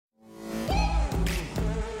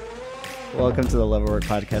Welcome to the Love Work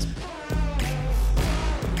Podcast.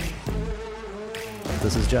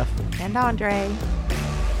 This is Jeff. And Andre.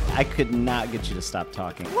 I could not get you to stop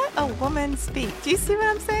talking. Let a woman speak. Do you see what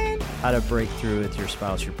I'm saying? How to break through with your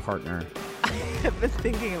spouse, your partner. I've been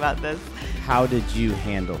thinking about this. How did you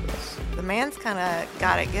handle this? The man's kind of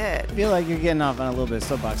got it good. I feel like you're getting off on a little bit of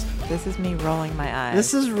soapbox. This is me rolling my eyes.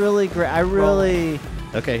 This is really great.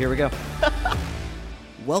 Okay, here we go.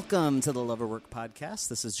 Welcome to the Love Work Podcast.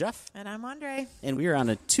 This is Jeff. And I'm Andre. And we are on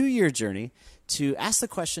a 2-year journey to ask the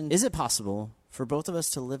question, is it possible for both of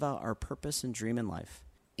us to live out our purpose and dream in life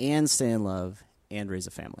and stay in love and raise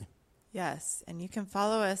a family? Yes, and you can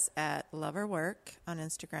follow us at Loverwork on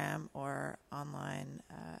Instagram or online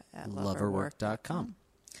at Loverwork.com.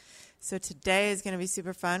 So today is going to be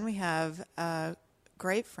super fun. We have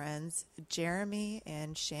great friends, Jeremy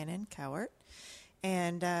and Shannon Cowart.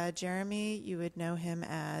 And Jeremy, you would know him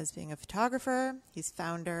as being a photographer. He's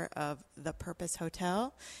founder of The Purpose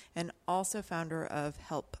Hotel and also founder of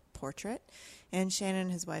Help Portrait. And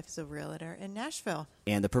Shannon, his wife, is a realtor in Nashville.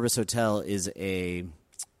 And The Purpose Hotel is a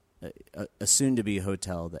soon-to-be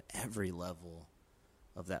hotel that every level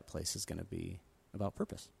of that place is going to be about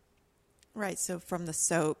purpose. Right. So from the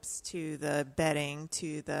soaps to the bedding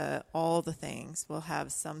to all the things will have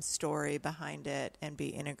some story behind it and be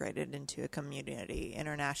integrated into a community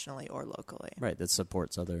internationally or locally. Right. That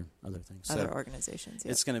supports other things. Other organizations.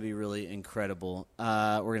 Yep. It's going to be really incredible.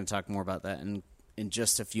 We're going to talk more about that in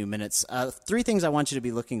just a few minutes. 3 things I want you to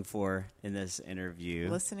be looking for in this interview.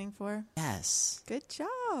 Listening for? Yes. Good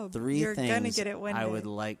job. 3 You're things gonna get it one I day. would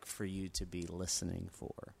like for you to be listening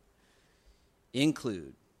for.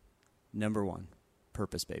 Include, number 1,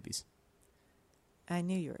 purpose babies. I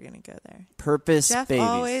knew you were going to go there. Purpose Jeff babies.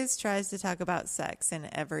 always tries to talk about sex in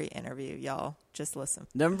every interview. Y'all, just listen.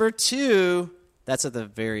 Number 2, that's at the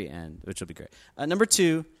very end, which will be great. Number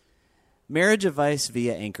 2, marriage advice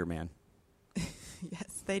via Anchorman.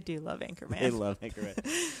 Yes, they do love Anchorman. They love Anchorman.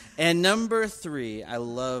 And number 3, I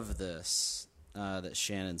love this that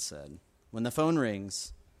Shannon said. When the phone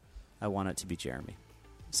rings, I want it to be Jeremy.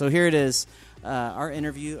 So here it is, our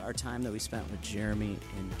interview, our time that we spent with Jeremy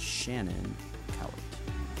and Shannon Cowart.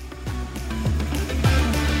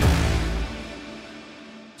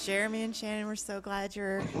 Jeremy and Shannon, we're so glad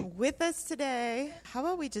you're with us today. How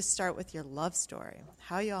about we just start with your love story?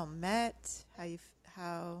 How y'all met,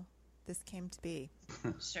 how this came to be.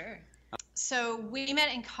 Sure. So we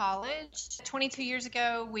met in college 22 years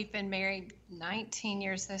ago. We've been married 19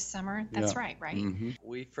 years this summer. That's right? Mm-hmm.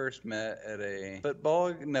 We first met at a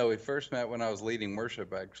football. No, we first met when I was leading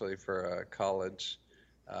worship, actually, for a college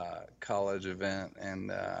event.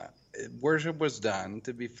 And worship was done,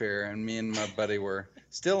 to be fair. And me and my buddy were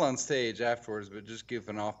still on stage afterwards, but just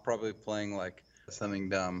goofing off, probably playing like something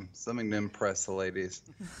dumb, something to impress the ladies.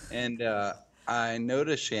 And I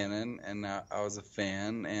noticed Shannon, and I was a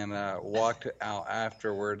fan, and walked out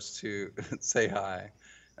afterwards to say hi.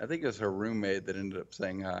 I think it was her roommate that ended up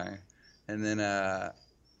saying hi. And then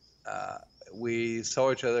we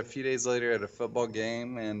saw each other a few days later at a football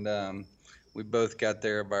game, and we both got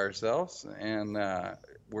there by ourselves, and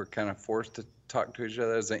we're kind of forced to talk to each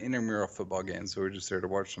other. It was an intramural football game, so we were just there to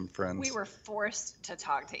watch some friends. We were forced to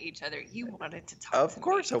talk to each other. You wanted to talk Of to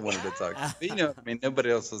course me. I wanted to talk. But,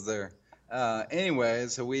 nobody else was there. Anyway,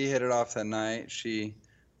 so we hit it off that night. She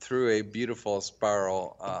threw a beautiful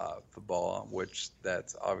spiral football, which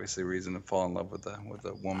that's obviously reason to fall in love with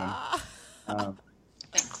a woman.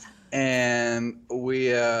 Thanks. And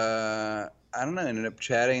we, I don't know, ended up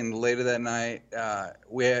chatting later that night.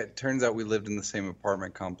 Turns out we lived in the same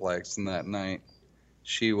apartment complex, and that night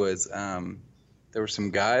she was, there were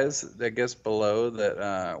some guys, I guess, below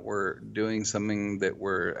that were doing something that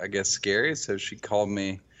were, I guess, scary. So she called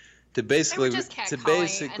me. They were just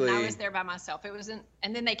catcalling, and I was there by myself.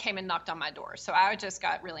 And then they came and knocked on my door, so I just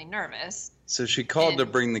got really nervous. So she called to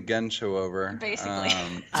bring the gun show over, basically.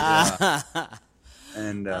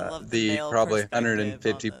 And the probably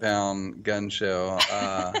 150-pound gun show.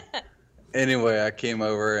 Anyway, I came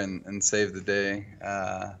over and saved the day,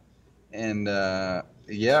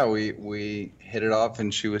 we hit it off,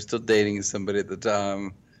 and she was still dating somebody at the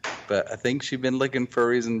time. But I think she'd been looking for a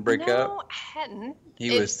reason to break up. No, I hadn't. He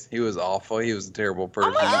was awful. He was a terrible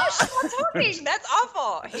person. Oh my gosh, I'm talking. That's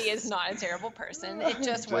awful. He is not a terrible person. It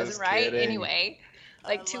just wasn't right. Kidding. Anyway,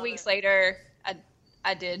 like 2 weeks later,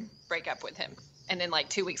 I did break up with him. And then like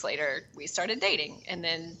 2 weeks later, we started dating. And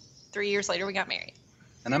then 3 years later, we got married.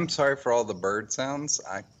 And I'm sorry for all the bird sounds.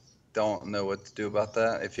 I don't know what to do about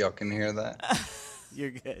that, if y'all can hear that. You're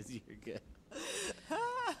good.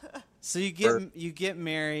 So you get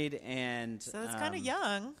married, and so it's kind of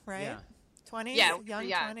young, right? Yeah. 20s, Yeah, young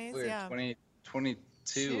yeah. 20s, We were yeah. 22.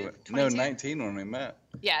 22? No, 19 when we met.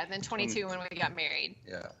 Yeah, then 22 when we got married.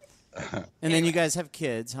 Yeah. And then you guys have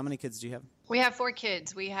kids. How many kids do you have? We have 4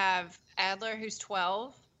 kids. We have Adler, who's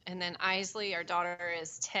 12, and then Isley, our daughter,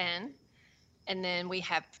 is 10. And then we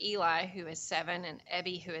have Eli, who is 7, and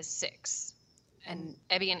Ebby, who is 6. And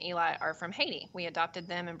Ebby and Eli are from Haiti. We adopted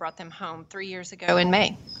them and brought them home 3 years ago in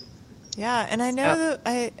May. Yeah, and I know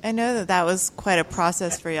I know that was quite a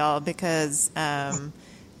process for y'all because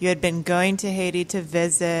you had been going to Haiti to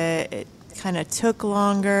visit. It kind of took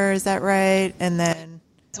longer, is that right? And then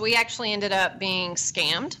So we actually ended up being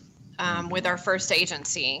scammed with our first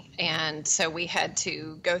agency. And so we had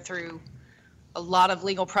to go through a lot of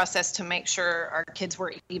legal process to make sure our kids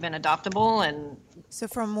were even adoptable. And so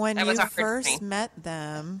from when That you was a hard first thing. met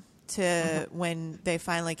them to when they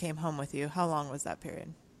finally came home with you, how long was that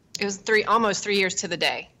period? it was almost 3 years to the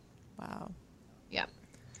day. Wow. Yeah.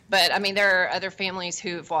 But I mean, there are other families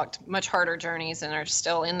who've walked much harder journeys and are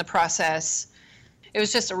still in the process. It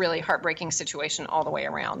was just a really heartbreaking situation all the way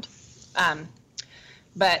around.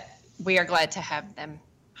 But we are glad to have them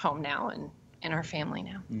home now and in our family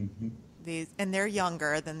now. And they're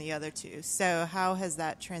younger than the other two. So how has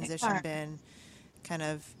that transition are. been, kind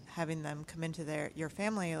of having them come into your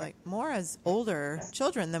family like more as older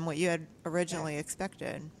children than what you had originally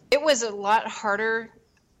expected? It was a lot harder,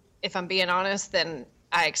 if I'm being honest, than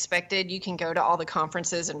I expected. You can go to all the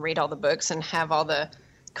conferences and read all the books and have all the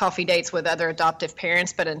coffee dates with other adoptive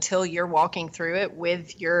parents, but until you're walking through it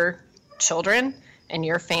with your children and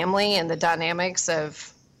your family and the dynamics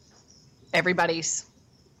of everybody's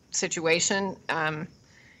situation, I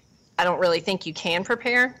don't really think you can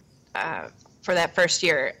prepare for that first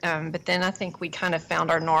year. But then I think we kind of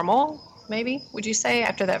found our normal, maybe, would you say,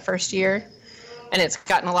 after that first year? And it's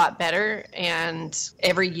gotten a lot better. And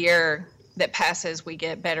every year that passes, we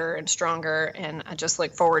get better and stronger. And I just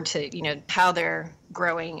look forward to, how they're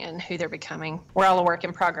growing and who they're becoming. We're all a work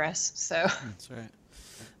in progress. So That's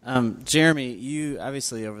right. Jeremy, you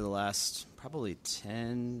obviously over the last probably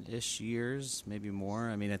 10-ish years, maybe more.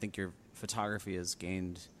 I mean, I think your photography has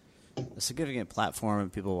gained a significant platform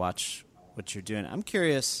and people watch what you're doing. I'm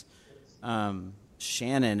curious,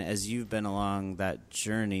 Shannon, as you've been along that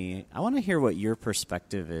journey, I want to hear what your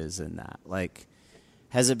perspective is in that. Like,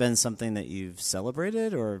 has it been something that you've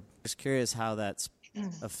celebrated, or just curious how that's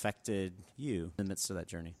affected you in the midst of that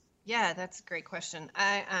journey? yeah, that's a great question.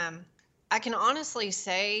 I can honestly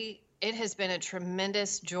say it has been a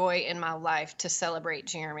tremendous joy in my life to celebrate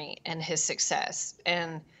Jeremy and his success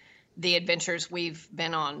and the adventures we've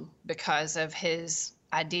been on because of his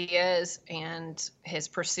ideas and his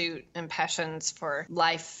pursuit and passions for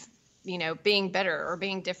life, being better or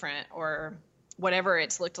being different or whatever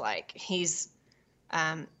it's looked like. He's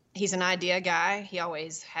an idea guy. He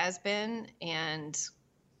always has been. And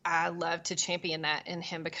I love to champion that in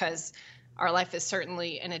him because our life is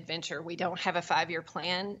certainly an adventure. We don't have a 5-year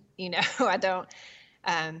plan. I don't.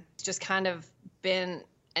 It's just kind of been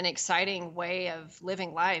an exciting way of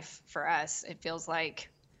living life for us. It feels like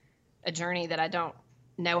a journey that I don't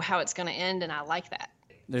know how it's going to end, and I like that.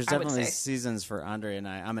 There's I would definitely say. seasons for Andre and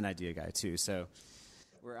I'm an idea guy too, so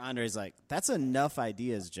where Andre's like, that's enough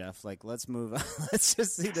ideas, Jeff. Like, let's move on. Let's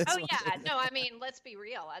just see this Oh one. yeah, no, I mean, let's be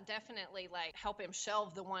real. I definitely help him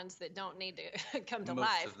shelve the ones that don't need to come to Most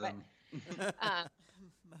life. of them.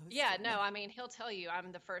 Yeah, no, I mean, he'll tell you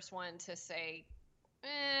I'm the first one to say,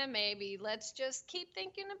 maybe let's just keep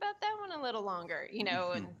thinking about that one a little longer,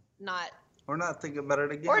 and not We're not thinking about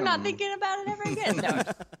it again. We're not thinking about it ever again.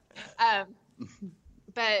 No.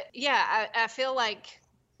 But yeah, I feel like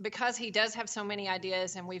because he does have so many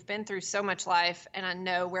ideas and we've been through so much life and I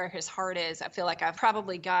know where his heart is, I feel like I've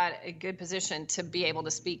probably got a good position to be able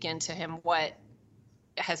to speak into him what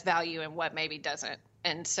has value and what maybe doesn't.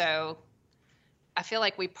 And so I feel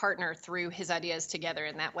like we partner through his ideas together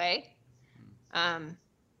in that way.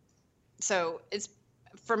 So it's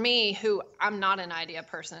for me, who I'm not an idea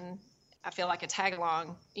person, I feel like a tag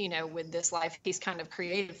along, with this life he's kind of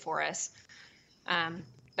created for us.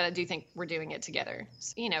 But I do think we're doing it together.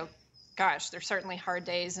 Gosh, there's certainly hard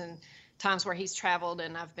days and times where he's traveled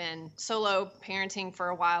and I've been solo parenting for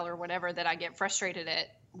a while or whatever that I get frustrated at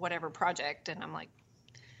whatever project. And I'm like,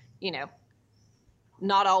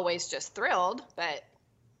 not always just thrilled, but,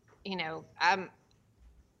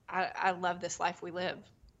 I love this life we live.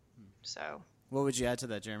 So. What would you add to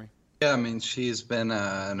that, Jeremy? Yeah, I mean, she's been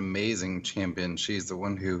an amazing champion. She's the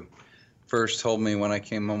one who first told me when I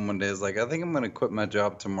came home one day, I was like, I think I'm going to quit my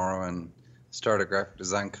job tomorrow and start a graphic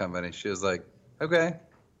design company. She was like, okay,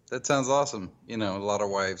 that sounds awesome. A lot of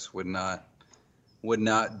wives would not would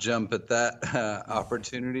not jump at that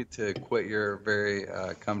opportunity to quit your very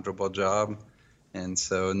comfortable job. And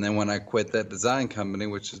then when I quit that design company,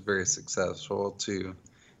 which is very successful, to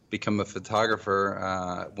become a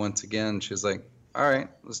photographer, once again, she was like, all right,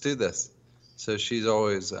 let's do this. So she's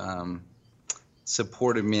always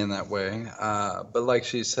supported me in that way. But like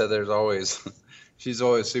she said, she's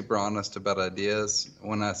always super honest about ideas.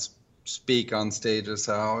 When I speak on stages,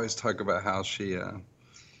 I always talk about how she,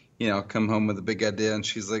 come home with a big idea, and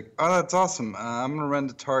she's like, oh, that's awesome. I'm going to run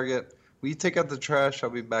to Target. Will you take out the trash?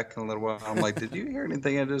 I'll be back in a little while. I'm like, did you hear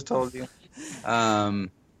anything I just told you? But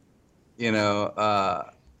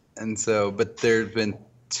there's been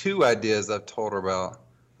 2 ideas I've told her about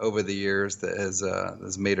over the years that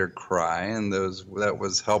has made her cry, and that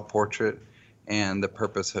was Hell Portrait and the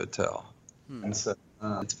Purpose Hotel. And so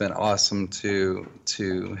it's been awesome to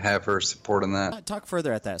have her support on that. Talk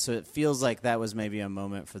further at that. So it feels like that was maybe a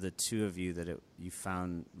moment for the 2 of you that you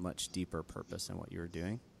found much deeper purpose in what you were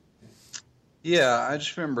doing. Yeah, I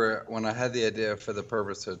just remember when I had the idea for the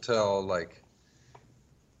Purpose Hotel,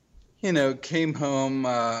 came home,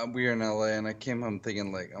 we were in LA, and I came home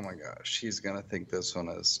thinking oh my gosh, she's going to think this one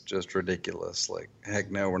is just ridiculous.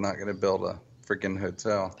 Heck no, we're not going to build a freaking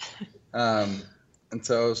hotel. And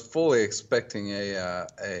so I was fully expecting a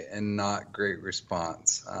not great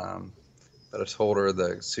response. But I told her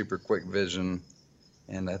the super quick vision,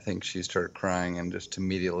 and I think she started crying and just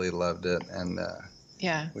immediately loved it. And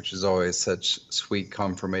which is always such sweet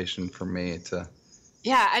confirmation for me to.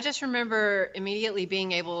 Yeah, I just remember immediately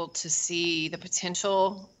being able to see the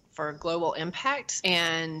potential for global impact,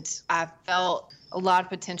 and I felt a lot of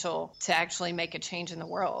potential to actually make a change in the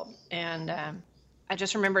world. And I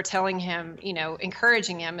just remember telling him,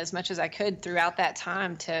 encouraging him as much as I could throughout that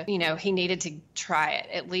time to, he needed to try it,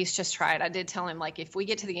 at least just try it. I did tell him, if we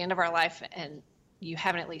get to the end of our life and you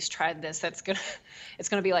haven't at least tried this, it's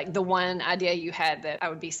gonna be like the one idea you had that I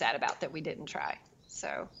would be sad about that we didn't try.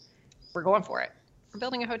 So we're going for it. We're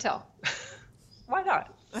building a hotel. Why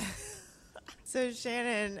not? So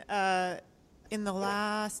Shannon, in the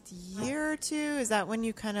last year or 2, is that when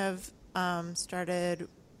you kind of started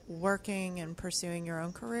working and pursuing your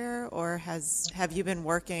own career, or have you been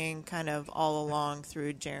working kind of all along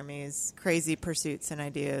through Jeremy's crazy pursuits and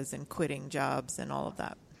ideas and quitting jobs and all of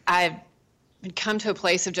that? I've come to a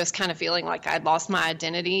place of just kind of feeling like I'd lost my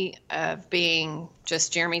identity of being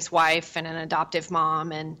just Jeremy's wife and an adoptive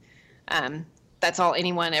mom, and that's all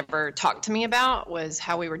anyone ever talked to me about was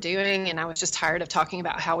how we were doing, and I was just tired of talking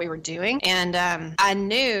about how we were doing. And I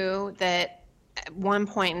knew that at one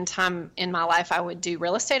point in time in my life I would do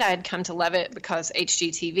real estate. I had come to love it because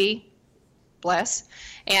HGTV, bless,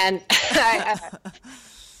 and I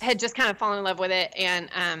had just kind of fallen in love with it.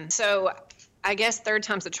 And so I guess 3rd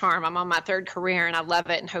time's the charm. I'm on my 3rd career, and I love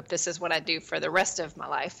it and hope this is what I do for the rest of my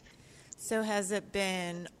life. So has it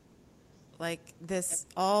been this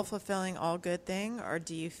all fulfilling, all good thing, or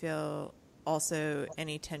do you feel also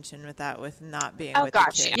any tension with that, with not being with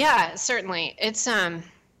the kid? Yeah, certainly. It's in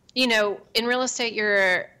real estate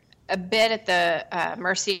you're a bit at the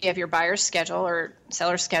mercy of your buyer's schedule or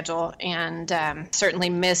seller's schedule, and certainly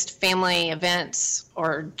missed family events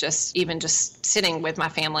or just sitting with my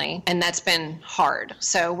family, and that's been hard.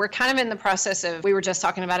 So we're kind of in the process of, we were just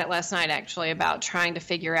talking about it last night actually, about trying to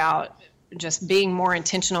figure out just being more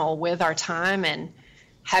intentional with our time and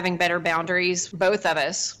having better boundaries, both of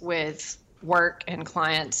us, with work and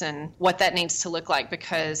clients and what that needs to look like,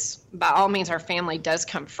 because by all means our family does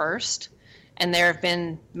come first, and there have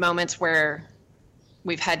been moments where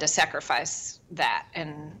we've had to sacrifice that,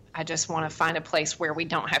 and I just want to find a place where we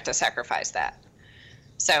don't have to sacrifice that.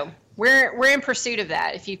 So we're in pursuit of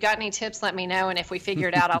that. If you've got any tips, let me know, and if we figure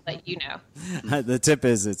it out, I'll let you know. The tip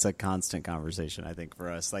is it's a constant conversation, I think, for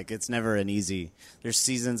us. It's never an easy, there's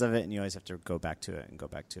seasons of it, and you always have to go back to it and go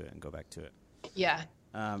back to it and go back to it. Yeah.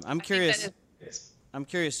 I'm curious,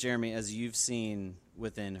 Jeremy, as you've seen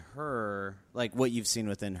within her, what you've seen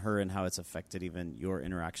within her and how it's affected even your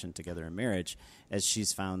interaction together in marriage, as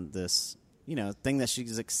she's found this, thing that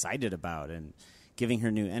she's excited about and giving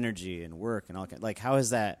her new energy and work and all that. How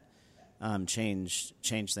has that changed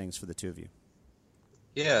things for the 2 of you?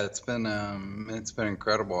 Yeah, it's been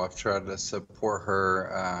incredible. I've tried to support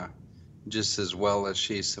her just as well as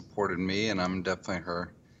she supported me, and I'm definitely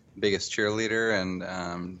her biggest cheerleader,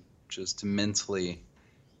 and just immensely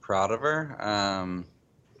proud of her.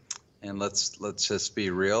 And let's just be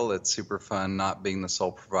real. It's super fun not being the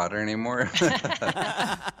sole provider anymore.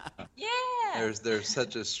 Yeah. There's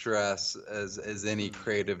such a stress, as any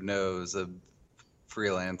creative knows, of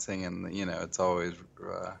freelancing, and it's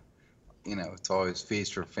always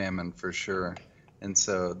feast or famine for sure. And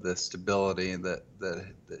so the stability that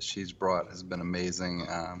she's brought has been amazing.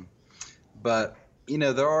 But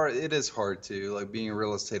it is hard to, like, being a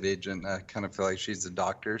real estate agent. I kind of feel like she's a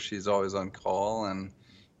doctor. She's always on call, and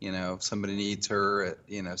if somebody needs her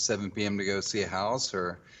at 7 p.m. to go see a house,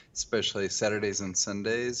 or especially Saturdays and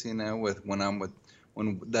Sundays, when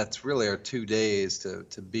that's really our 2 days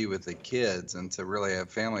to be with the kids and to really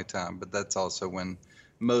have family time. But that's also when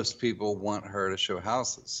most people want her to show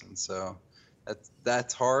houses, and so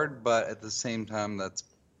that's hard. But at the same time, that's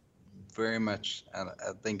very much,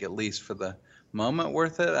 I think, at least for the moment,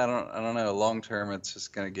 worth it. I don't know. Long term, it's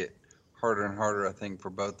just going to get harder and harder, I think, for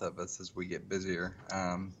both of us as we get busier.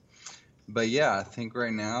 But yeah, I think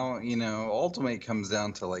right now, ultimately it comes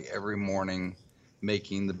down to, like, every morning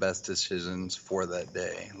making the best decisions for that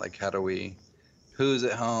day. Like, who's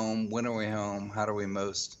at home? When are we home? How do we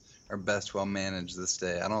best well manage this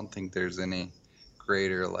day? I don't think there's any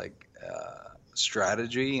greater, like,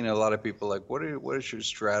 strategy. A lot of people like, what is your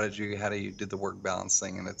strategy? How do you do the work balance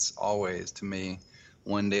thing? And it's always, to me,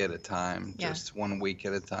 one day at a time, just 1 week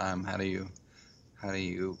at a time. How do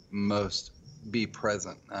you most be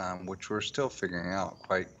present? Which we're still figuring out,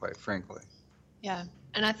 quite frankly. Yeah.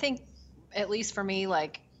 And I think, at least for me,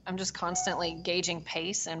 like, I'm just constantly gauging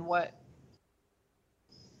pace and what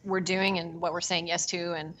we're doing and what we're saying yes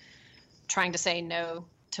to, and trying to say no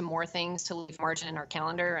to more things, to leave margin in our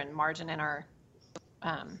calendar and margin in our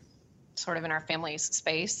sort of in our family's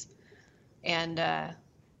space. And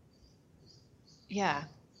yeah,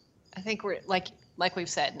 I think we're like we've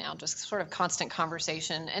said now, just sort of constant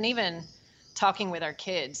conversation, and even talking with our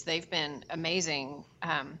kids. They've been amazing.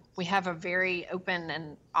 We have a very open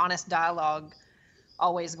and honest dialogue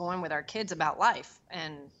always going with our kids about life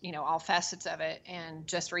and, all facets of it. And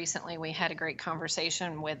just recently we had a great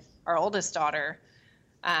conversation with our oldest daughter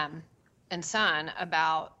and son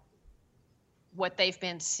about what they've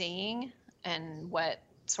been seeing and what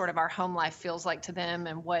sort of our home life feels like to them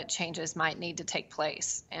and what changes might need to take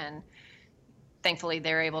place. And thankfully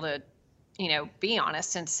they're able to, be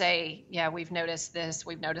honest and say, yeah, we've noticed this,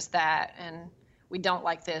 we've noticed that, and we don't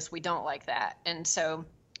like this, we don't like that. And so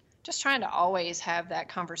just trying to always have that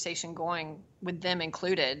conversation going with them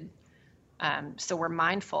included. So we're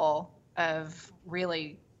mindful of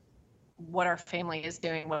really what our family is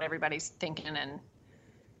doing, what everybody's thinking, and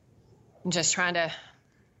just trying to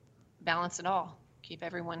balance it all, keep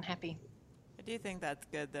everyone happy. I do think that's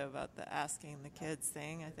good, though, about the asking the kids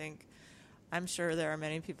thing. I'm sure there are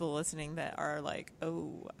many people listening that are like,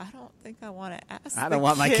 oh, I don't think I want to ask. I don't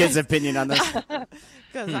want my kids' opinion on this.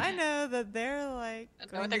 Because I know that they're like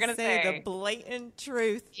going to say the blatant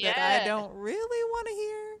truth that I don't really want to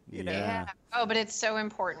hear. Yeah. Oh, but it's so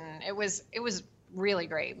important. It was really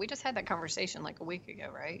great. We just had that conversation like a week ago,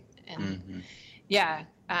 right? And yeah.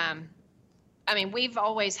 I mean, we've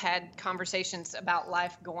always had conversations about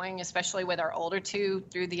life going, especially with our older two,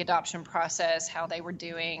 through the adoption process, how they were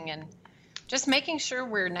doing, and just making sure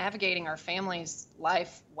we're navigating our family's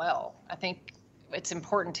life well. I think it's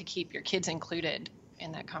important to keep your kids included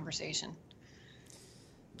in that conversation.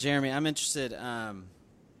 Jeremy, I'm interested.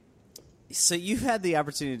 So you've had the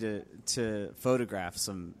opportunity to photograph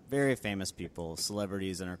some very famous people,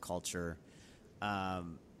 celebrities in our culture.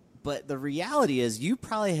 But the reality is you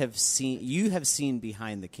probably have seen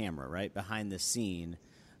behind the camera, right? Behind the scene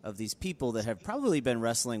of these people that have probably been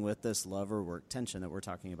wrestling with this love or work tension that we're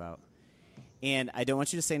talking about. And I don't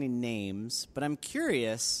want you to say any names, but I'm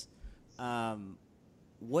curious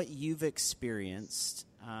what you've experienced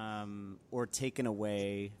or taken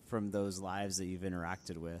away from those lives that you've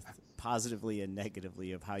interacted with, positively and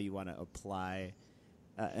negatively, of how you want to apply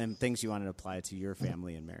and things you want to apply to your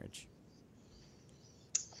family and marriage.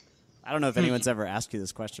 I don't know if anyone's ever asked you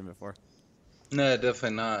this question before. No,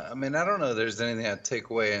 definitely not. I mean, I don't know if there's anything I'd take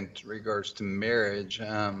away in regards to marriage.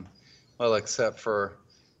 Well, except for,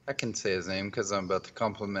 I can say his name because I'm about to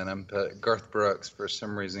compliment him, but Garth Brooks, for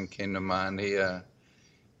some reason, came to mind.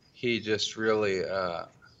 He just really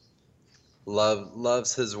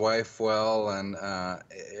loves his wife well, and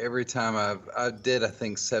every time I did, I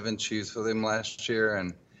think 7 shoots with him last year,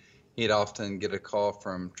 and he'd often get a call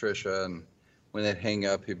from Trisha, and when they'd hang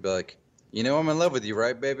up, he'd be like, I'm in love with you,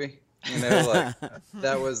 right, baby?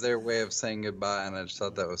 That was their way of saying goodbye, and I just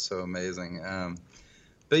thought that was so amazing.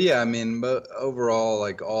 But yeah, I mean, overall,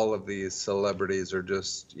 like, all of these celebrities are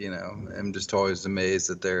just, I'm just always amazed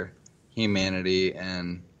at their humanity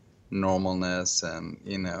and normalness, and,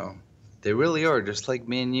 they really are just like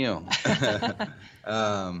me and you.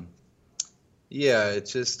 Yeah,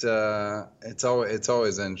 it's just, it's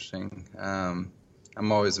always interesting.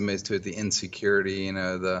 I'm always amazed too at the insecurity,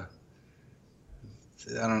 the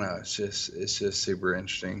I don't know. It's just super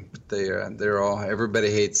interesting. But they're all, everybody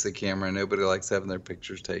hates the camera. Nobody likes having their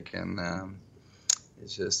pictures taken.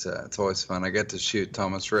 It's just it's always fun. I got to shoot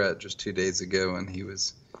Thomas Rhett just 2 days ago, and he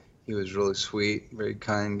was really sweet, very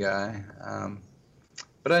kind guy.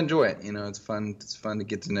 But I enjoy it. It's fun. It's fun to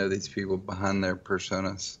get to know these people behind their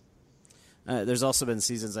personas. There's also been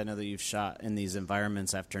seasons I know that you've shot in these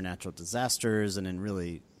environments after natural disasters and in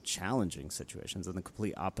really challenging situations, and the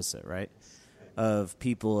complete opposite, right? Of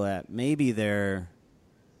people at maybe their,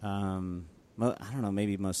 I don't know,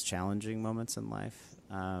 maybe most challenging moments in life.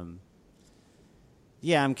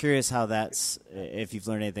 Yeah, I'm curious how that's, if you've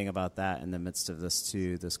learned anything about that in the midst of this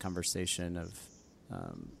too, this conversation of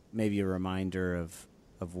maybe a reminder of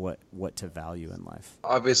what to value in life.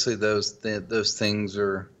 Obviously, those things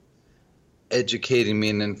are educating me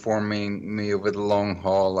and informing me over the long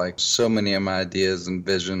haul. Like, so many of my ideas and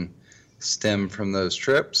vision stem from those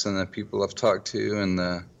trips and the people I've talked to, and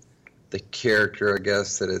the character, I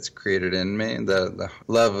guess, that it's created in me, the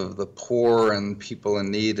love of the poor and people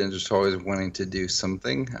in need, and just always wanting to do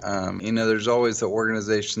something. There's always the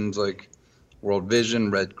organizations like World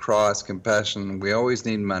Vision, Red Cross, Compassion. We always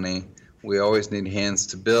need money. We always need hands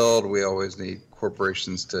to build. We always need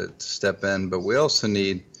corporations to step in, but we also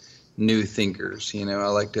need new thinkers. I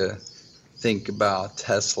like to think about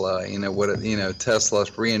Tesla.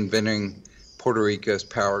 Tesla's reinventing Puerto Rico's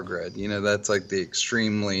power grid. That's like the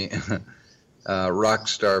extremely rock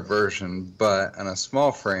star version. But in a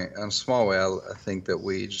small way, I think that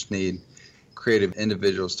we just need creative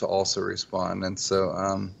individuals to also respond. And so,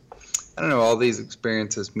 I don't know, all these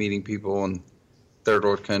experiences, meeting people in third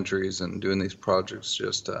world countries and doing these projects,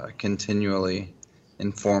 just continually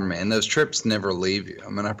inform me. And those trips never leave you.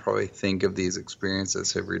 I probably think of these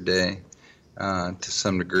experiences every day to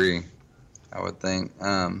some degree, I would think.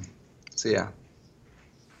 So, yeah.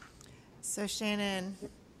 So, Shannon,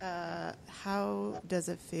 how does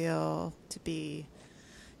it feel to be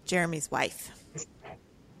Jeremy's wife?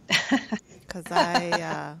 Because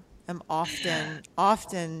I am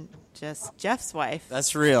often just Jeff's wife.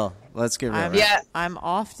 That's real. Let's get real. I'm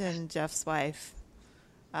often Jeff's wife.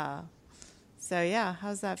 So, yeah,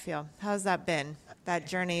 how's that feel? How's that been, that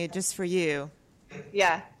journey just for you?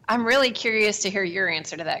 Yeah, I'm really curious to hear your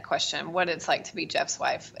answer to that question, what it's like to be Jeff's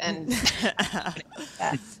wife. And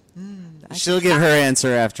she'll give her answer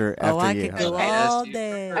after I you. could go all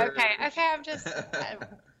day. Okay.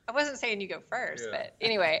 I wasn't saying you go first, but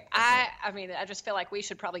anyway, I just feel like we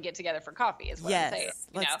should probably get together for coffee is what I'm saying. Yes,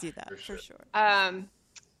 let's do that for sure.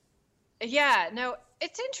 Yeah, no,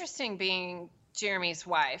 it's interesting being Jeremy's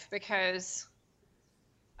wife because,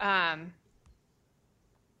 I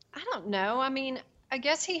don't know. I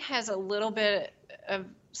guess he has a little bit of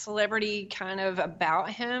celebrity kind of about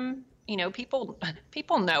him. People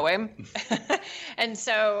know him. And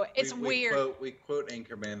so it's weird. We quote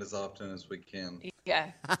Anchorman as often as we can.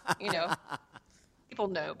 Yeah. People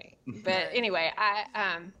know me. But anyway,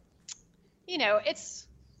 it's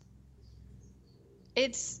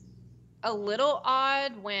a little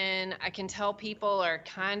odd when I can tell people are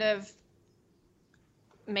kind of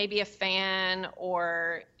maybe a fan,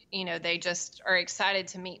 or they just are excited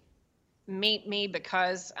to meet me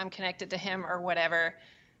because I'm connected to him or whatever.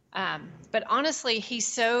 But honestly, he's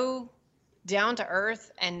so down to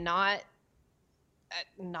earth and not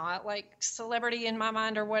like celebrity in my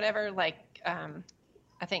mind or whatever. Like,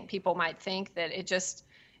 I think people might think that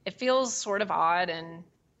it feels sort of odd, and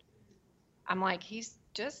I'm like, he's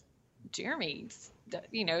just Jeremy,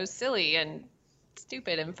 silly and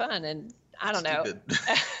stupid and fun, and I don't know.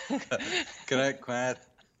 Can I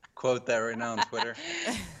quote that right now on Twitter?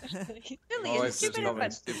 He's silly and stupid and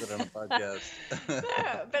fun. Stupid on a podcast.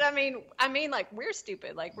 No, but I mean, like, we're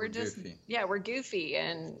stupid. Like, we're just goofy. Yeah, we're goofy,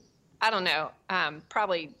 and I don't know.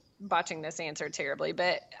 Probably botching this answer terribly,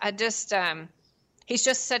 but I just he's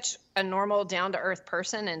just such a normal, down to earth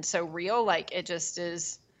person, and so real. Like, it just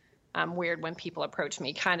is weird when people approach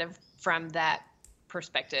me kind of from that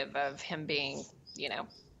perspective of him being,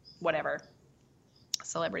 whatever,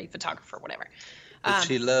 celebrity photographer, whatever. But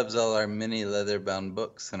she loves all our mini leather-bound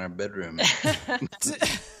books in our bedroom. I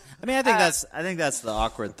think that's the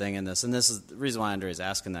awkward thing in this, and this is the reason why Andre is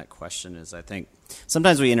asking that question. Is I think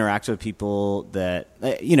sometimes we interact with people that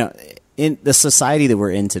in the society that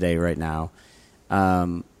we're in today, right now,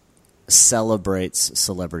 celebrates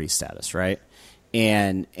celebrity status, right?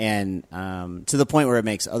 And to the point where it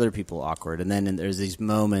makes other people awkward, and then there's these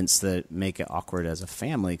moments that make it awkward as a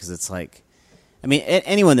family because it's like,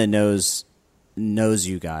 anyone that knows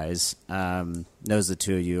you guys, knows the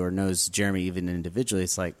two of you, or knows Jeremy even individually,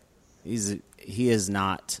 it's like he is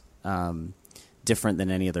not different than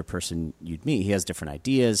any other person you'd meet. He has different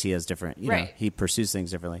ideas. He has different, you know, Right. he pursues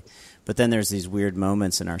things differently. But then there's these weird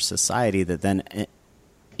moments in our society that then,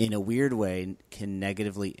 in a weird way, can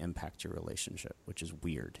negatively impact your relationship, which is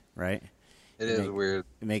weird, right? It is weird.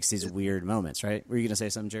 It makes these weird moments, right? Were you going to say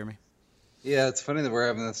something, Jeremy? Yeah, it's funny that we're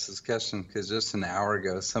having this discussion because just an hour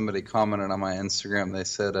ago, somebody commented on my Instagram. They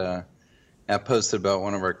said, I posted about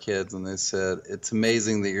one of our kids, and they said, it's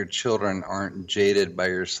amazing that your children aren't jaded by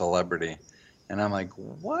your celebrity. And I'm like,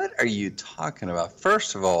 what are you talking about?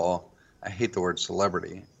 First of all, I hate the word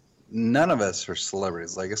celebrity. None of us are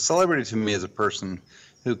celebrities. Like, a celebrity to me is a person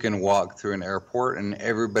who can walk through an airport and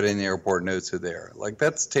everybody in the airport knows who they are. Like,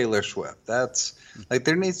 that's Taylor Swift. That's, like,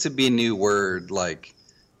 there needs to be a new word, like,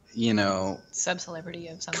 you know, Sub-celebrity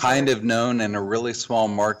of some kind sort. of known in a really small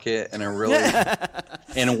market in a really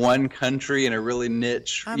in one country in a really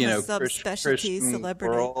niche, I'm you a know, subspecialty Christian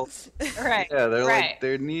celebrity. world. Right. Yeah, they're right. like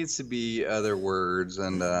there needs to be other words,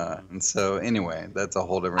 and so anyway, that's a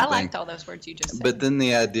whole different I thing. liked all those words you just said. But then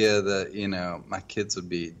the idea that, you know, my kids would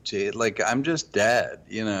be jaded, like, I'm just dad,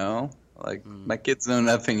 you know, like my kids know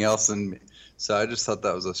nothing else than me. So I just thought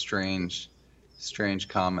that was a strange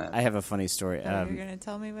comment. I have a funny story. You're going to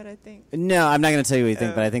tell me what I think? No, I'm not going to tell you what you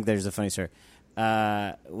think, but I think there's a funny story.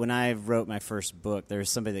 When I wrote my first book, there was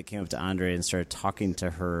somebody that came up to Andre and started talking to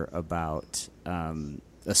her about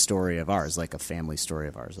a story of ours, like a family story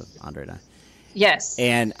of ours, of Andre and I. Yes.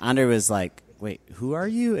 And Andre was like, wait, who are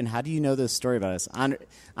you? And how do you know this story about us?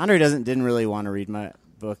 Andre didn't really want to read my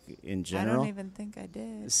book in I general. don't even think I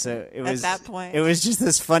did. So it At was that point. It was just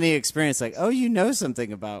this funny experience, like, oh, you know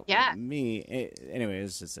something about Yeah. me. Anyway, it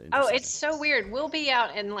was just Oh, interesting. it's so weird. We'll be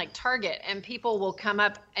out in like Target and people will come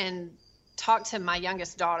up and talk to my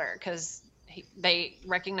youngest daughter because they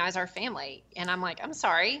recognize our family. And I'm like, I'm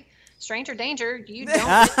sorry, stranger danger. You don't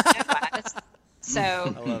know us. So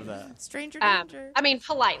I love that. Stranger danger. I mean,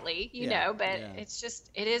 politely, you Yeah, know, but yeah.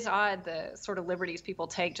 it is odd the sort of liberties people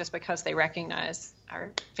take just because they recognize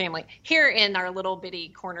our family here in our little bitty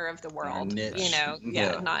corner of the world. niche. You know,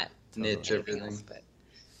 Yeah. not Niche anything everything. else, but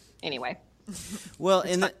anyway. Well,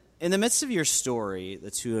 in the midst of your story, the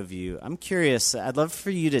two of you, I'm curious. I'd love for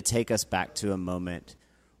you to take us back to a moment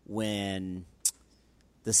when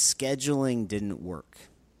the scheduling didn't work.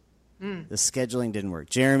 The scheduling didn't work.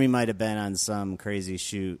 Jeremy might have been on some crazy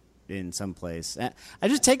shoot in some place. I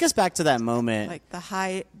just take us back to that moment. Like the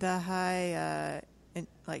high,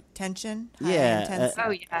 like tension. High Yeah, intensity. Oh,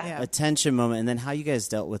 yeah. a tension moment, and then how you guys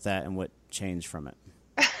dealt with that and what changed from it.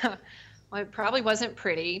 Well, it probably wasn't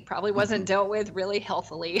pretty. Probably wasn't dealt with really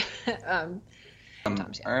healthily.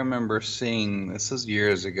 Sometimes, I remember seeing, this is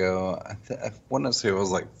years ago, I want to say it was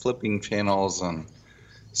like flipping channels and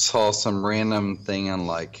saw some random thing on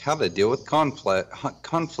like how to deal with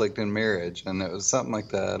conflict in marriage, and it was something like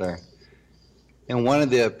that. And one of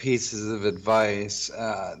the pieces of advice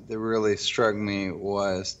that really struck me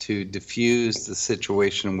was to diffuse the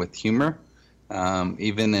situation with humor,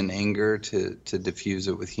 even in anger, to diffuse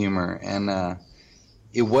it with humor. And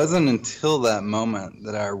it wasn't until that moment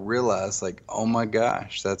that I realized, like, oh my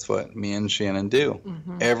gosh, that's what me and Shannon do.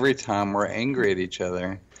 Every time we're angry at each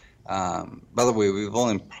other. By the way, we've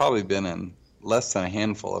only probably been in less than a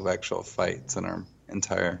handful of actual fights in our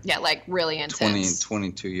entire yeah, like really intense.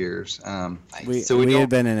 22 years. We So we had don't-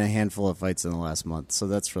 been in a handful of fights in the last month, so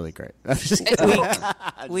that's really great.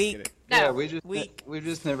 Weak. No. Yeah, we've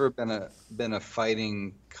just never been a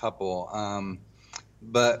fighting couple.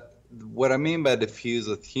 But what I mean by diffuse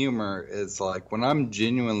with humor is, like, when I'm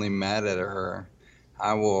genuinely mad at her,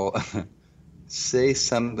 I will say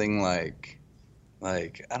something like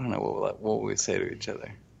I don't know what we say to each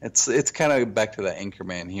other. It's kind of back to the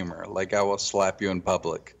Anchorman humor. Like, I will slap you in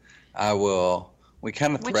public. We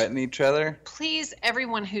kind of threaten each other. Please,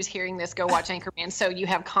 everyone who's hearing this, go watch Anchorman so you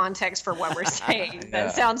have context for what we're saying. Yeah.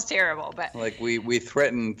 That sounds terrible, but Like, we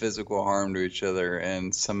threaten physical harm to each other,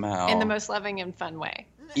 and somehow in the most loving and fun way.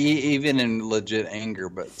 even in legit anger,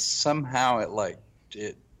 but somehow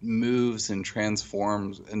it moves and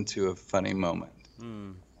transforms into a funny moment.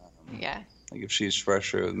 Yeah. Like, if she's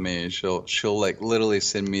frustrated with me, she'll like literally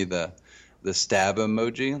send me the stab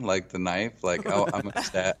emoji, like the knife, like, oh, I'm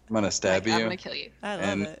gonna stab you. I'm going to kill you. I love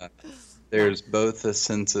And it. there's both a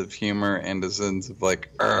sense of humor and a sense of like,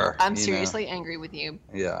 I'm you know? seriously angry with you,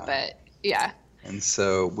 Yeah. but yeah. And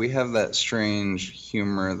so we have that strange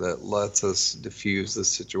humor that lets us diffuse the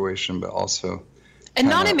situation, but also And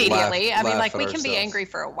not kinda immediately. laugh I mean, like, at we can be ourselves. angry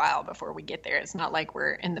for a while before we get there. It's not like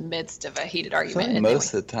we're in the midst of a heated I feel argument. like and then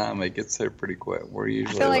most of the time it gets there pretty quick. We're I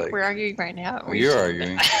usually feel like we're arguing right now. Well, you're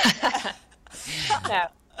arguing.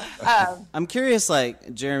 No. I'm curious,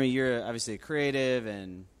 like, Jeremy, you're obviously a creative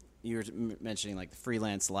and you were mentioning like the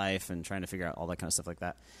freelance life and trying to figure out all that kind of stuff like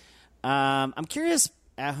that. I'm curious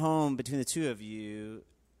at home between the two of you,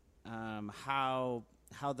 how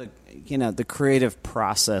the creative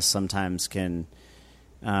process sometimes can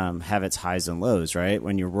have its highs and lows, right?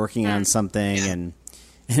 When you're working on something and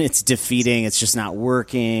it's defeating, it's just not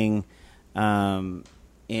working. And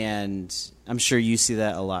I'm sure you see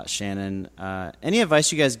that a lot, Shannon. Any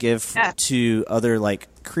advice you guys give to other like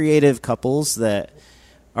creative couples that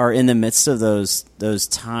are in the midst of those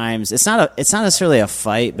times? It's not necessarily a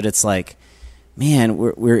fight, but it's like, man,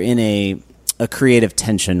 we're in a creative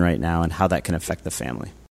tension right now, and how that can affect the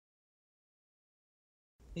family.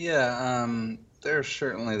 Yeah, there's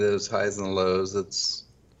certainly those highs and lows. It's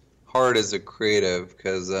hard as a creative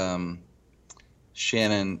because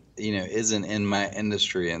Shannon, isn't in my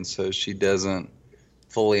industry, and so she doesn't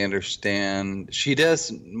fully understand. She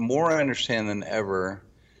does more understand than ever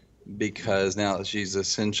because now that she's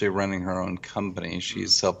essentially running her own company,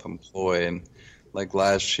 she's self-employed. And like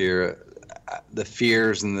last year, the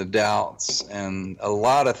fears and the doubts and a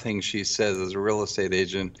lot of things she says as a real estate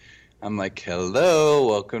agent, I'm like, hello,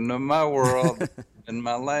 welcome to my world. In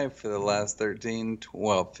my life for the last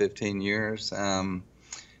 15 years.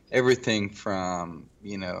 Everything from,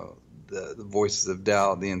 the voices of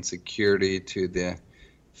doubt, the insecurity, to the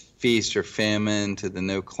feast or famine, to the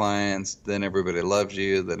no clients, then everybody loves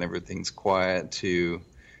you, then everything's quiet, to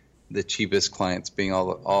the cheapest clients being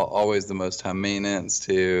always the most high maintenance,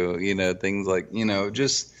 to, things like,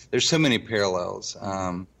 just there's so many parallels.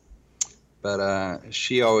 But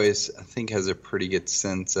she always, I think, has a pretty good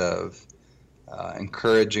sense of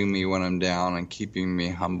encouraging me when I'm down and keeping me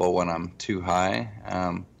humble when I'm too high.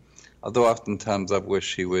 Although oftentimes I wish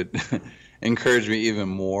she would encourage me even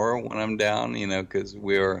more when I'm down, because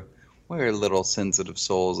we're little sensitive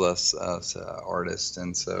souls, us artists.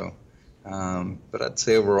 And so, but I'd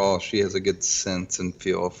say overall she has a good sense and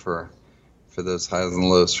feel for those highs and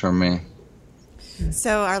lows for me.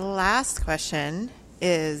 So our last question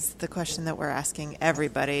is the question that we're asking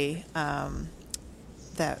everybody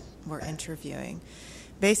that we're interviewing.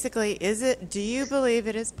 Basically, do you believe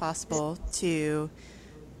it is possible to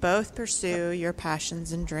both pursue your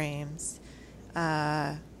passions and dreams,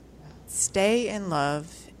 stay in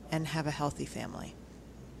love, and have a healthy family?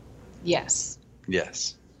 Yes.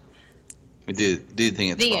 Yes. We do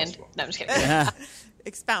think it's the possible. End. No, I'm just kidding.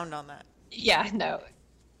 Expound on that. Yeah, no.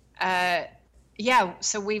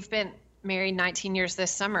 So we've been married 19 years this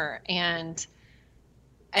summer, and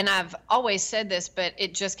I've always said this, but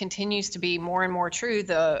it just continues to be more and more true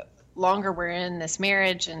the longer we're in this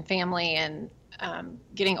marriage and family and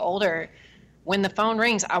getting older. When the phone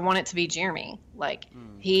rings, I want it to be Jeremy.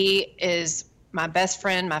 He is my best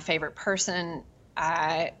friend, my favorite person.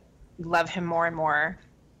 I love him more and more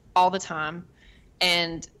all the time.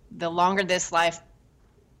 And the longer this life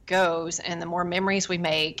goes and the more memories we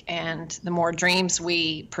make and the more dreams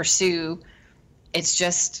we pursue, it's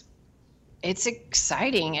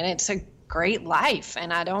exciting and it's a great life.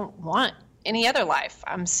 And I don't want any other life.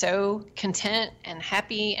 I'm so content and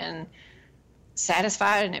happy and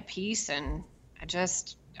satisfied and at peace. And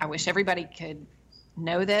I wish everybody could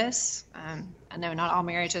know this. I know not all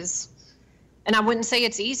marriages, and I wouldn't say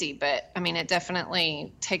it's easy, but I mean, it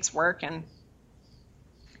definitely takes work and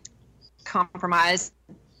compromise,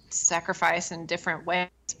 sacrifice in different ways.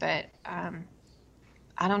 But I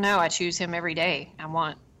don't know. I choose him every day. I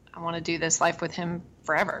want to do this life with him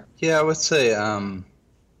forever. Yeah, I would say, I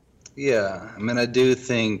do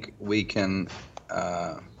think we can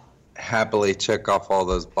happily check off all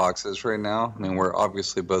those boxes right now. I mean, we're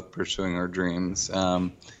obviously both pursuing our dreams.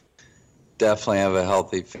 Definitely have a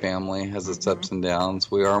healthy family, has its ups and downs.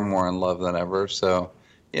 We are more in love than ever. So,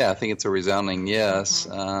 yeah, I think it's a resounding yes.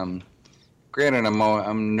 Granted,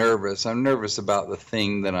 I'm nervous. I'm nervous about the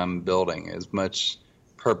thing that I'm building. As much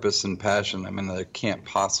purpose and passion, I mean, there can't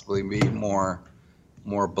possibly be more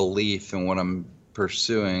belief in what I'm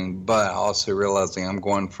pursuing, but also realizing I'm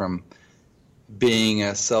going from being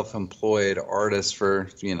a self-employed artist for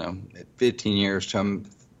 15 years to I'm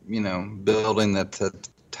building the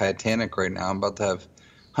Titanic right now. I'm about to have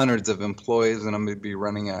hundreds of employees, and I'm going to be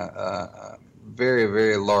running a very,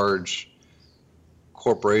 very large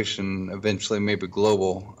corporation, eventually maybe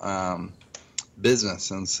global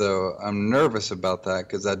business. And so I'm nervous about that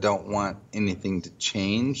because I don't want anything to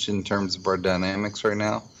change in terms of our dynamics right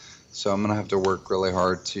now. So I'm going to have to work really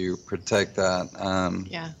hard to protect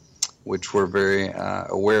that, which we're very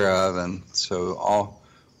aware of. And so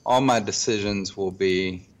all my decisions will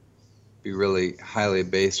be really highly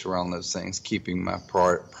based around those things, keeping my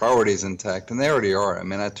priorities intact. And they already are. I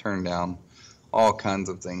mean, I turned down all kinds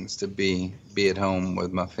of things to be at home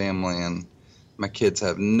with my family, and my kids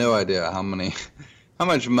have no idea how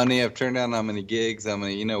much money I've turned down, how many gigs, how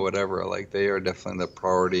many, whatever. Like, they are definitely the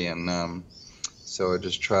priority, and so I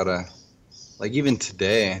just try to, like, even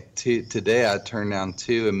today I turned down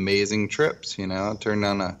 2 amazing trips. I turned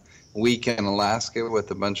down a week in Alaska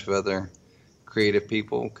with a bunch of other creative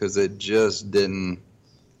people because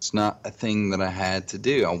it's not a thing that I had to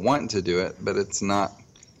do. I want to do it, but it's not,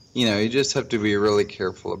 you just have to be really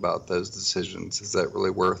careful about those decisions. Is that really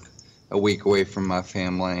worth a week away from my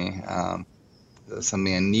family? Is that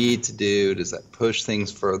something I need to do? Does that push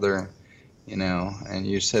things further? And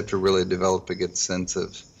you just have to really develop a good sense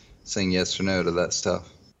of saying yes or no to that stuff.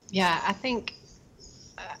 Yeah, I think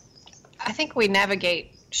we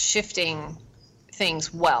navigate shifting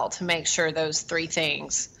things well to make sure those 3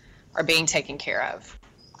 things are being taken care of.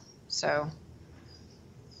 So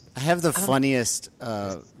I have the funniest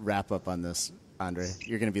wrap up on this, Andre.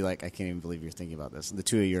 You're going to be like, I can't even believe you're thinking about this. And the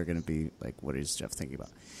 2 of you are going to be like, what is Jeff thinking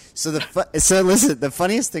about? So listen, the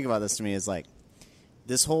funniest thing about this to me is like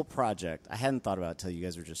this whole project. I hadn't thought about it until you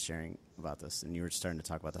guys were just sharing about this, and you were starting to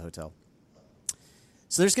talk about the hotel.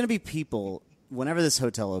 So there's going to be people whenever this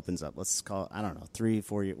hotel opens up. Let's call it, I don't know,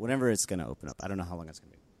 3-4 years, whenever it's going to open up. I don't know how long it's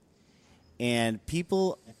going to be. And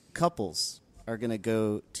couples are going to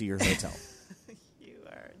go to your hotel.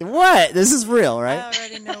 What? This is real, right? I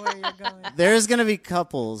already know where you're going. There's going to be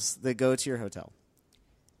couples that go to your hotel.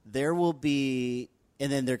 There will be,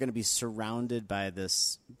 and then they're going to be surrounded by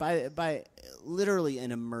this, by literally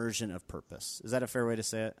an immersion of purpose. Is that a fair way to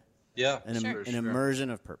say it? Yeah, An immersion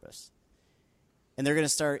of purpose. And they're going to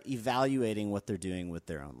start evaluating what they're doing with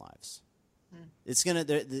their own lives. It's going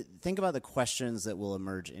to think about the questions that will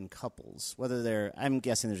emerge in couples. Whether I'm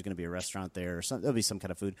guessing there's going to be a restaurant there, or there'll be some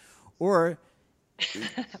kind of food, or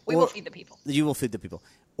we will feed the people. You will feed the people,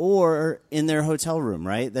 or in their hotel room,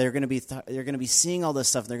 right? They're going to be they're going to be seeing all this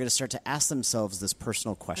stuff, and they're going to start to ask themselves this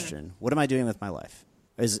personal question: What am I doing with my life?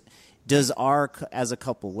 As a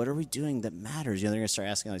couple, what are we doing that matters? They're going to start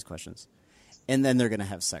asking all these questions, and then they're going to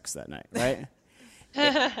have sex that night, right?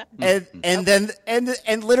 and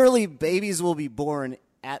then literally babies will be born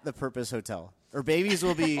at the Purpose Hotel, or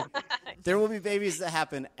there will be babies that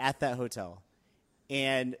happen at that hotel,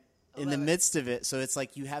 and in the midst of it, so it's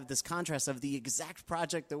like you have this contrast of the exact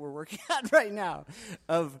project that we're working on right now,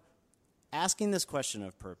 of asking this question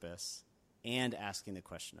of purpose and asking the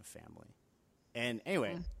question of family. And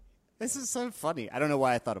anyway, this is so funny. I don't know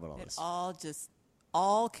why I thought about all this. It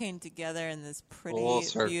all came together in this pretty,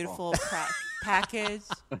 beautiful package,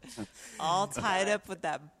 all tied up with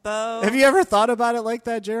that bow. Have you ever thought about it like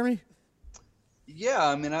that, Jeremy? Yeah,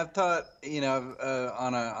 I mean, I've thought,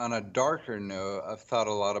 on a darker note, I've thought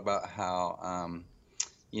a lot about how,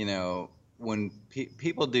 when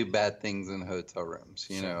people do bad things in hotel rooms,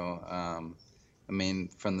 I mean,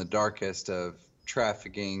 from the darkest of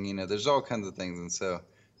trafficking, there's all kinds of things, and so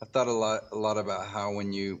I've thought a lot about how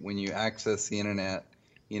when you access the internet,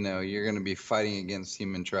 you're going to be fighting against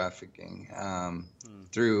human trafficking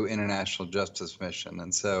through international justice mission,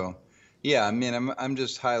 and so. Yeah, I mean, I'm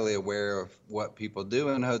just highly aware of what people do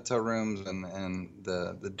in hotel rooms and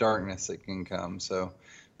the darkness that can come. So,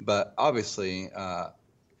 but obviously,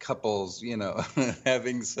 couples,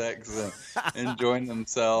 having sex and enjoying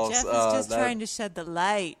themselves. Jeff is just trying to shed the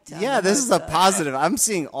light. Yeah, this is a positive. I'm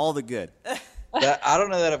seeing all the good. I don't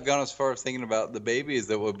know that I've gone as far as thinking about the babies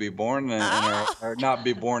that will be born or not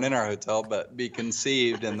be born in our hotel, but be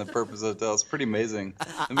conceived in the Purpose Hotel. It's pretty amazing.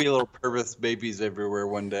 There'll be little Purpose babies everywhere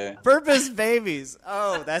one day. Purpose babies.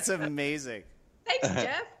 Oh, that's amazing. Thanks,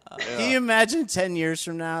 Jeff. Can you imagine 10 years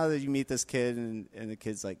from now that you meet this kid and the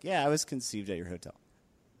kid's like, yeah, I was conceived at your hotel.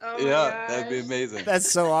 Oh my gosh. That'd be gosh. amazing. That's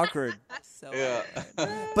so awkward. Yeah.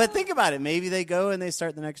 But think about it. Maybe they go and they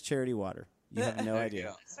start the next charity water. You have no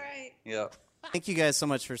idea. That's right. Yeah. Thank you guys so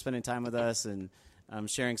much for spending time with us and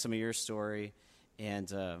sharing some of your story. And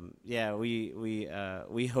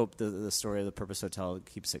we hope the story of the Purpose Hotel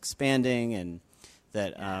keeps expanding, and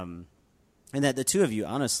that the two of you,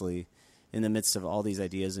 honestly, in the midst of all these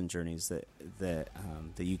ideas and journeys, that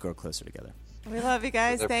you grow closer together. We love you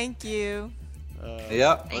guys. Thank you. Love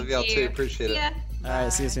y'all too. Appreciate it. Yeah. All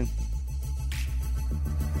right, see you soon.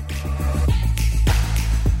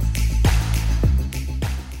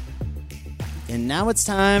 And now it's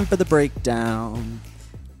time for the breakdown.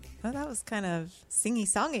 Oh, that was kind of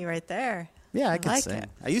singy-songy right there. Yeah, I can like sing. it.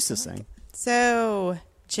 I used to sing. So,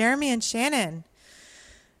 Jeremy and Shannon.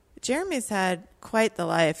 Jeremy's had quite the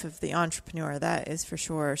life of the entrepreneur, that is for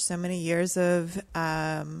sure. So many years of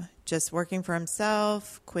just working for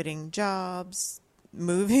himself, quitting jobs,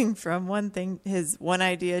 moving from his one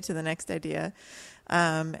idea to the next idea.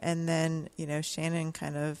 And then, Shannon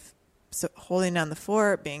kind of holding down the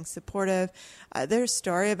fort, being supportive. There's a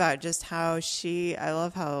story about just how I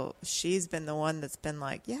love how she's been the one that's been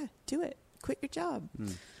like, yeah, do it, quit your job.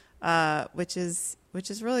 Which is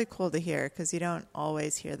really cool to hear, because you don't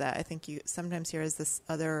always hear that. I think you sometimes hear as this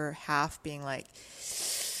other half being like,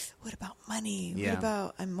 what about money? Yeah. What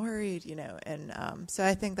about, I'm worried, and so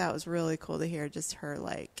I think that was really cool to hear, just her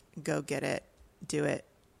like, go get it, do it.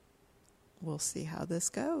 We'll see how this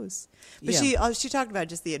goes. But she talked about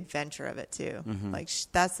just the adventure of it too. Like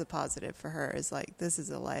that's the positive for her, is like, this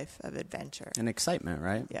is a life of adventure and excitement,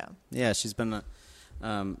 right? Yeah. Yeah, she's been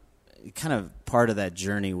kind of part of that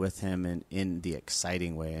journey with him in the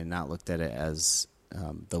exciting way, and not looked at it as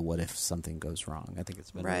the what if something goes wrong. I think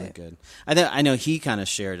it's been really good. I know he kind of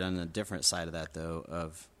shared on a different side of that, though,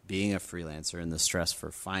 of being a freelancer and the stress for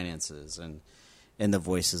finances and the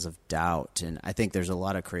voices of doubt. And I think there's a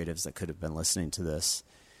lot of creatives that could have been listening to this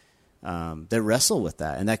that wrestle with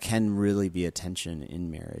that, and that can really be a tension in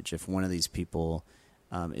marriage if one of these people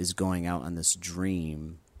is going out on this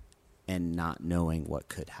dream and not knowing what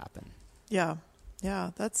could happen. Yeah.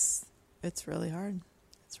 It's really hard.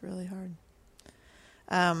 It's really hard.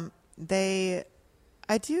 I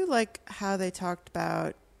do like how they talked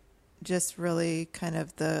about just really kind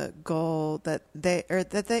of the goal that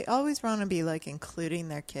they always want to be like including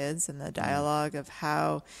their kids in the dialogue of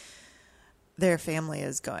how their family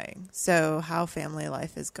is going. So how family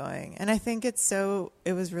life is going. And I think it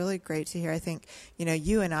was really great to hear. I think,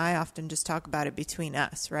 you and I often just talk about it between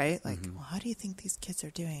us, right? Like, well, how do you think these kids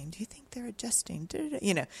are doing? Do you think they're adjusting?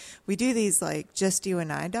 We do these like just you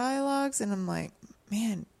and I dialogues, and I'm like,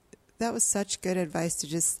 man, that was such good advice to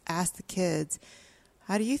just ask the kids,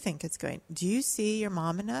 how do you think it's going? Do you see your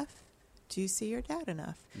mom enough? Do you see your dad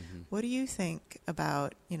enough? What do you think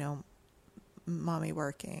about, mommy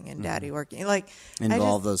working and daddy working? Like,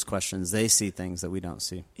 all those questions, they see things that we don't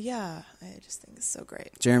see. Yeah, I just think it's so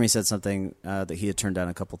great. Jeremy said something that he had turned down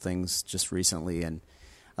a couple things just recently, and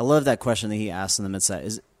I love that question that he asked in the midst of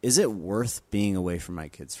that. Is it worth being away from my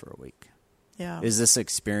kids for a week? Yeah. Is this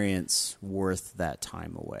experience worth that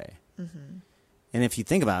time away? And if you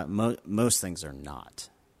think about it, most things are not.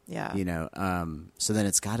 Yeah. So then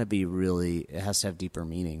it's got to be it has to have deeper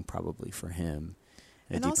meaning probably for him.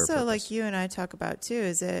 And also, purpose. like you and I talk about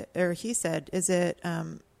too, he said, is it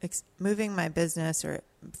moving my business or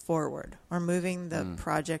forward, or moving the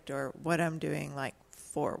project or what I'm doing like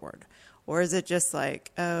forward? Or is it just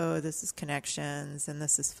like, oh, this is connections and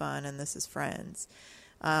this is fun and this is friends?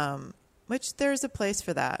 Which there's a place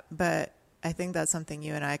for that. But I think that's something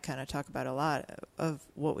you and I kind of talk about a lot, of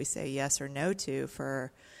what we say yes or no to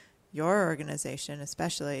for your organization,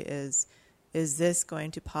 especially is this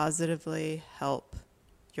going to positively help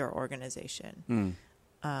your organization?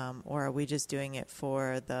 Or are we just doing it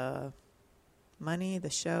for the money, the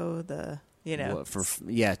show, to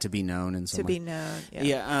be known in some way. To be known.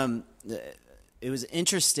 Yeah. It was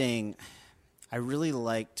interesting. I really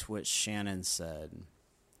liked what Shannon said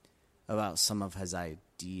about some of his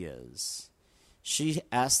ideas. She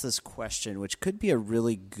asked this question, which could be a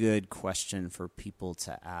really good question for people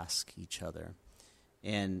to ask each other.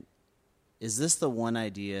 And is this the one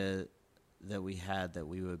idea that we had that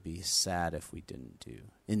we would be sad if we didn't do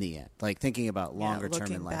in the end? Like thinking about longer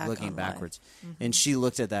term in life, looking backwards. And she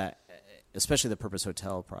looked at that, especially the Purpose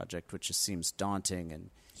Hotel project, which just seems daunting and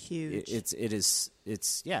huge. It's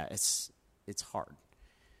hard.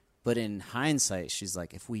 But in hindsight, she's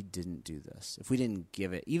like, if we didn't do this, if we didn't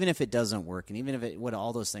give it, even if it doesn't work, and even if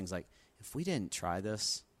all those things, like, if we didn't try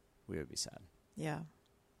this, we would be sad. Yeah,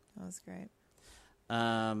 that was great.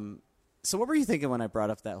 So what were you thinking when I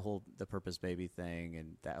brought up the Purpose Baby thing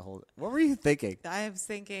and what were you thinking? I was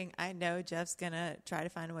thinking, I know Jeff's going to try to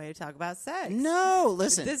find a way to talk about sex. No,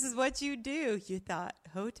 listen. This is what you do. You thought,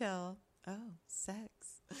 hotel, sex.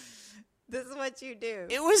 This is what you do.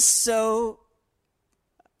 It was so...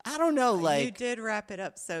 I don't know, like... You did wrap it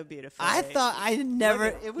up so beautifully. I thought I never...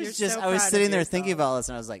 It was just... I was sitting there thinking about this,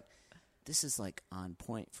 and I was like, this is, like, on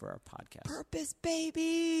point for our podcast. Purpose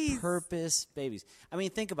babies. Purpose babies. I mean,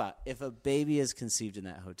 think about if a baby is conceived in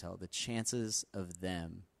that hotel, the chances of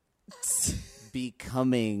them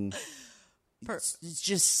becoming... it's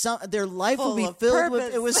just their life will be filled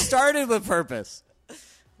with... It was started with purpose.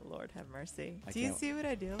 Lord have mercy. Do you see what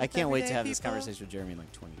I do? I can't wait to have this conversation with Jeremy in,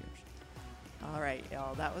 like, 20 years. All right,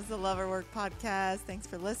 y'all. That was the Lover Work podcast. Thanks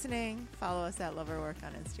for listening. Follow us at Lover Work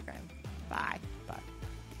on Instagram. Bye. Bye.